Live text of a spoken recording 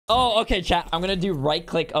Oh, okay, chat. I'm gonna do right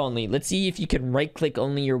click only. Let's see if you can right click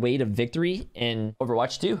only your way to victory in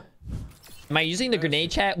Overwatch 2. Am I using the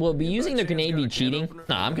grenade, chat? Will be using the grenade be cheating?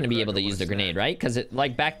 No, I'm gonna be able to use the grenade, right? Because it,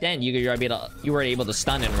 like back then, you were able to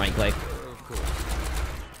stun and right click.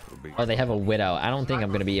 Oh, they have a widow. I don't think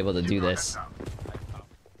I'm gonna be able to do this.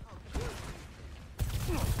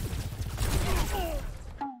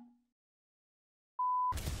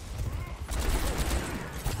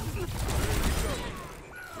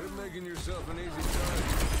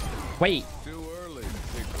 Wait.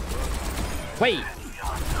 Wait.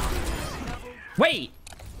 Wait.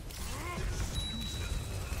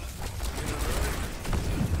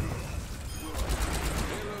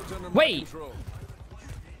 Wait.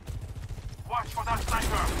 Watch for that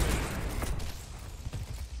sniper.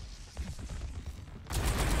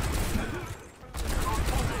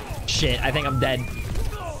 Shit, I think I'm dead.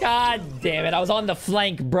 God damn it. I was on the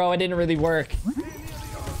flank, bro. It didn't really work.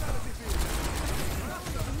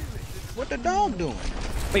 What the dog doing?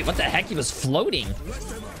 Wait, what the heck? He was floating.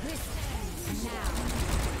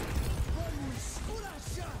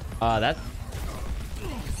 That...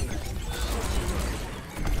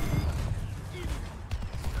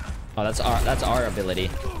 Oh, that's our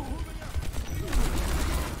ability.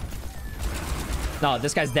 No,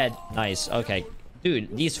 this guy's dead. Nice. Okay.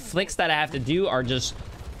 Dude, these flicks that I have to do are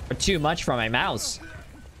too much for my mouse.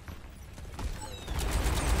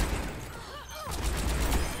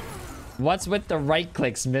 What's with the right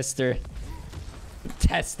clicks, mister?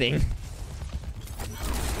 Testing.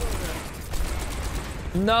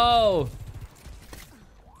 No.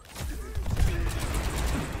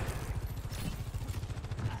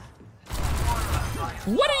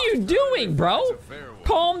 What are you doing, bro?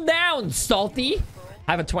 Calm down, salty.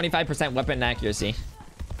 I have a 25% weapon accuracy.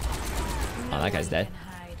 Oh, that guy's dead.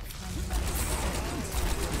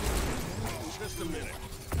 Just a minute.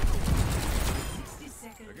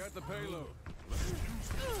 I got the payload.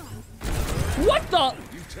 What the?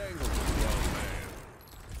 You tangled with the wrong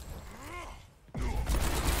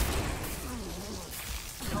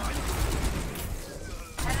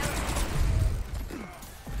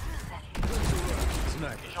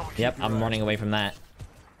man. Yep, I'm running away from that.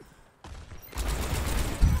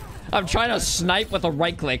 I'm trying to snipe with a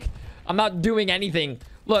right click. I'm not doing anything.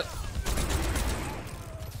 Look.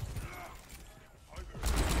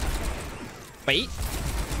 Wait.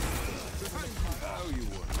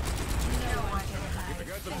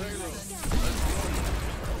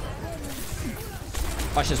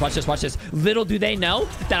 Watch this, watch this, watch this. Little do they know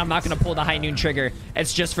that I'm not going to pull the high noon trigger.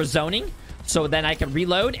 It's just for zoning. So then I can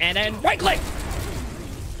reload and then right click.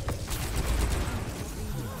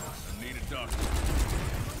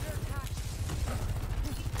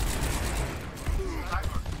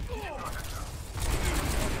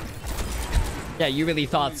 Yeah, you really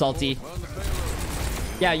thought, Salty.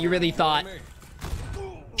 Yeah, you really thought.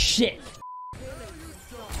 Shit.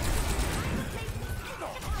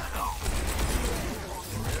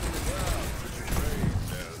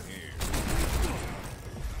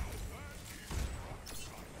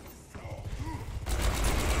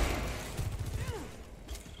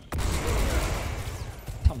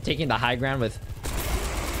 I'm taking the high ground with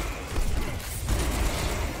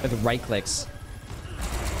right clicks.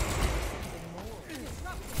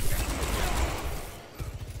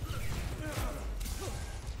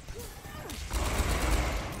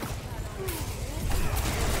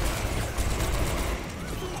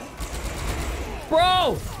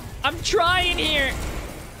 Bro, I'm trying here.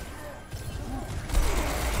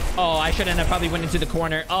 Oh, I shouldn't have probably went into the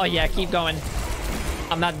corner. Oh yeah, keep going.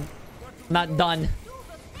 I'm not done.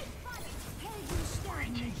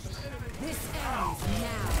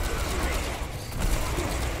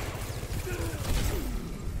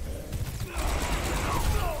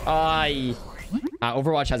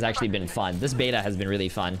 Overwatch has actually been fun. This beta has been really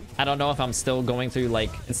fun. I don't know if I'm still going through, like,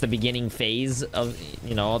 it's the beginning phase of,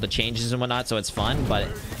 you know, all the changes and whatnot, so it's fun, but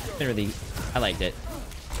it's been really, I liked it.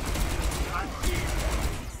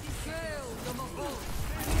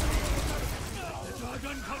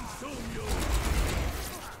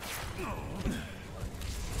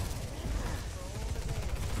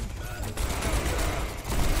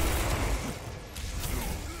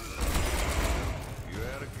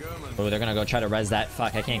 Oh, they're gonna go try to res that.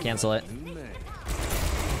 Fuck, I can't cancel it.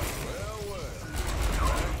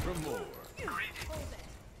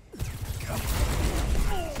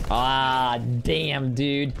 Ah, damn,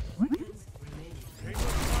 dude. How many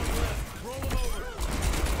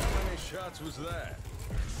shots was that?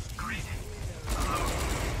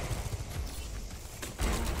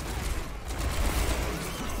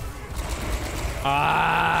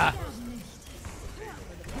 Ah.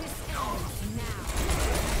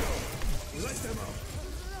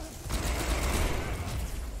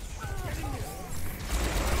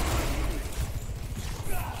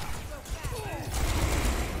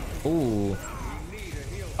 Ooh.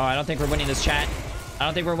 Oh, I don't think we're winning this, chat. I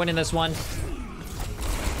don't think we're winning this one.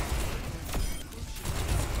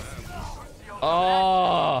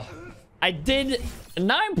 Oh, I did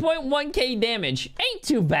 9.1k damage. Ain't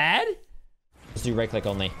too bad. Let's do right click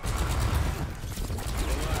only.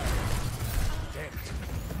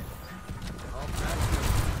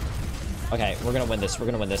 Okay, we're gonna win this. We're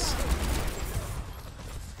gonna win this.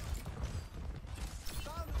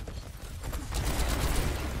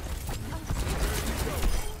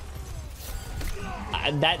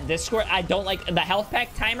 This score, I don't like the health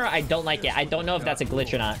pack timer. I don't like it. I don't know if that's a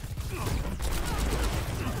glitch or not.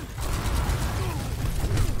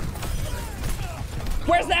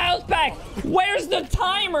 Where's the health pack? Where's the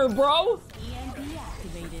timer, bro?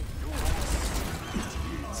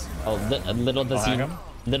 Oh, little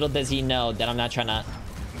does he know that I'm not trying to.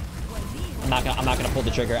 I'm not gonna pull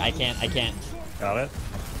the trigger. I can't. Got it.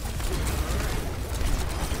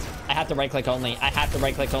 I have to right click only. I have to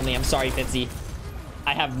right click only. I'm sorry, Fitzy.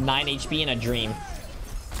 I have 9 HP and a dream.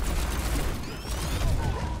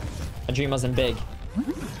 A dream wasn't big.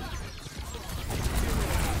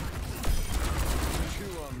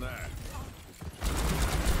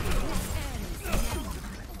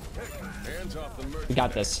 We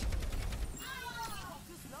got this.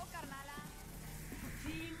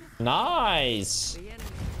 Nice.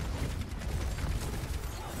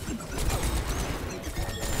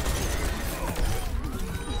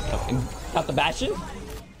 Got the Bastion.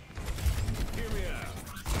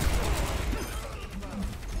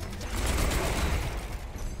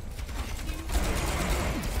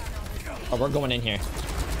 Oh, we're going in here.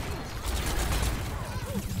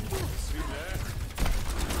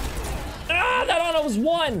 Ah, that auto was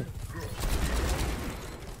one.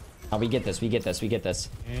 Oh, we get this. We get this. We get this.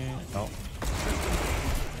 Oh.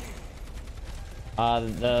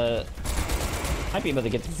 The might be able to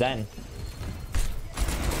get the Zen.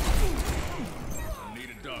 Need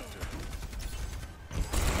a doctor.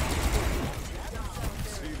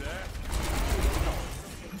 See that?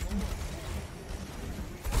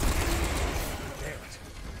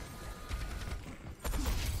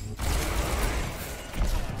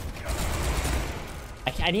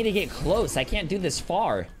 I need to get close. I can't do this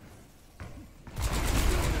far.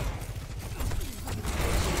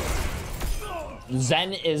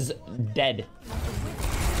 Zen is dead.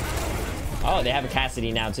 Oh, they have a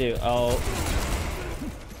Cassidy now too. Oh.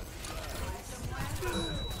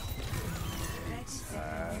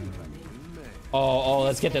 Oh,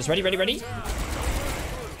 let's get this. Ready, ready, ready?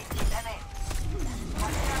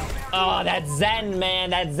 Oh, that Zen,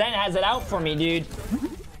 man. That Zen has it out for me, dude.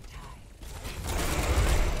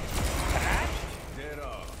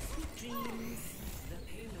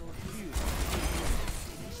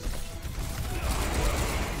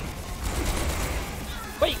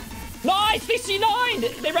 Wait, nice, 69.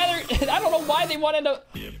 They rather, I don't know why they wanted to,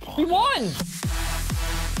 we won.